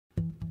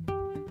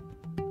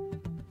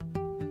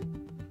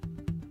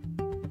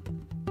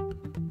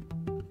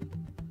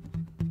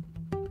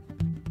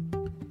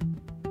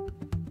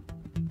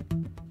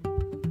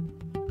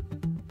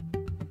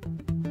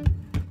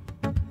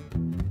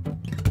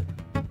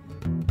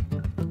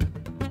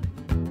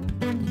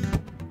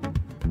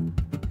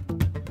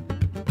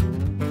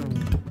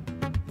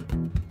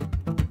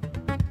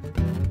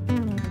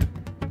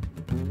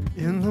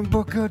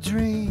book of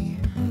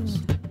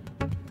dreams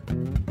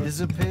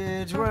is a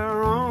page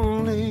where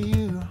only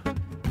you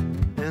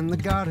and the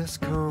goddess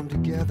come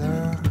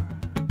together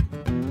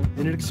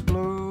in an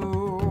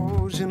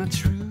explosion of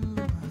truth,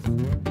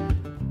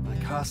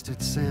 like hostage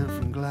sand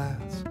from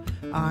glass,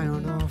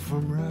 iron ore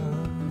from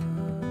rust.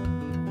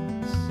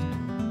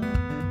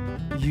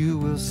 You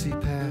will see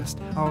past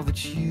all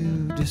that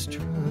you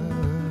distrust.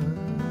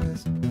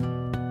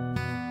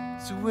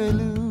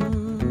 Sowelu,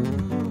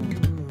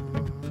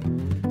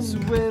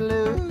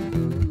 Sowelu,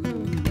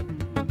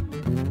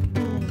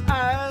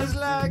 eyes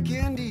like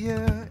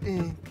India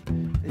ink,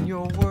 and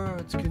your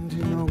words can do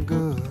no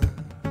good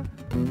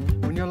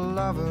when your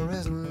lover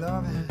isn't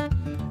loving the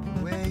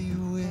way you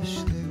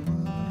wish they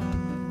would.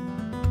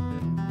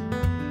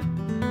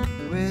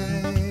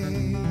 Well,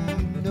 you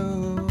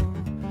know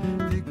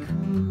they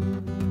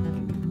could.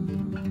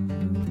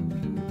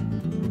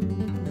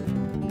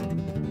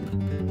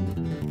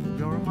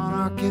 You're a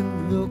monarch in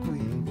the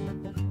milkweed,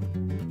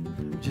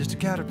 just a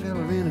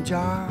caterpillar in a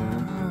jar.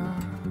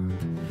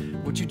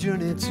 What your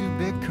journey to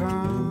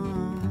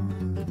become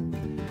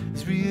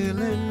is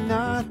really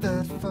not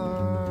that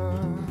far.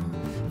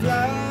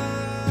 Fly,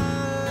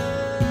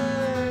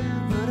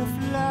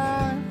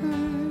 butterfly,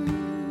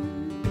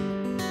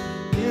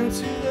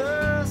 into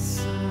the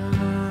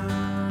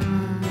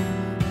sun.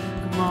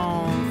 Come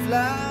on,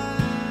 fly,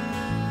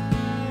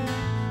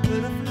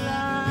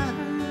 butterfly.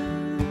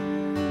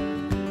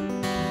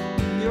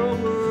 Your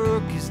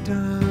work is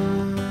done.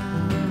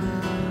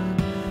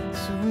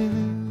 So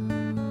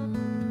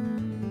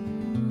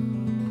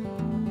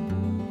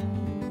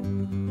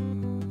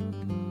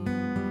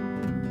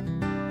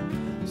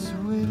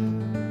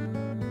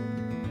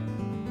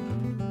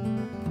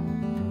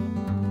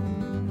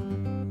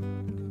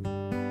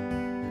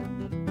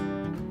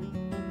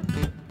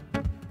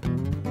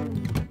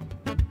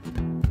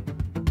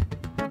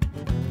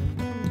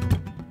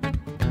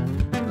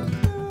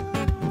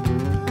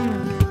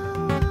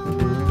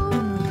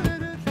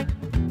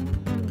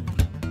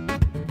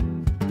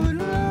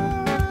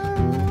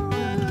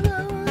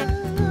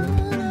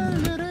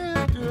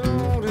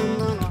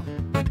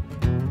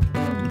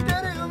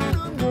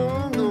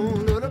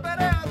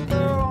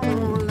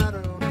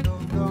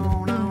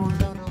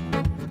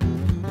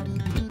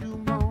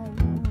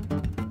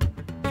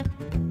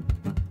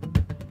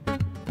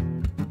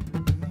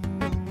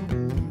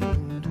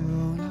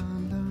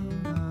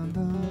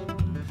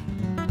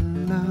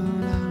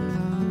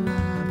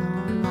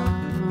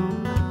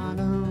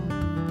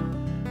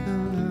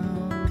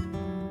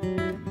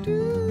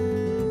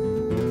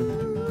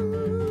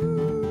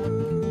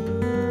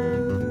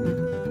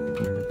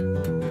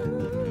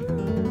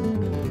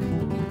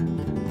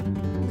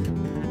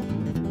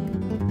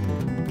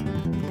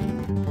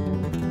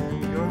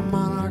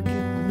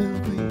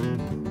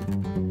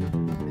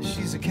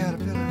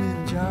caterpillar in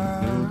a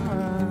jar.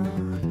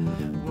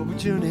 What we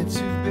journey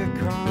to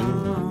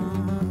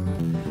become,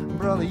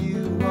 brother,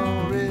 you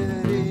already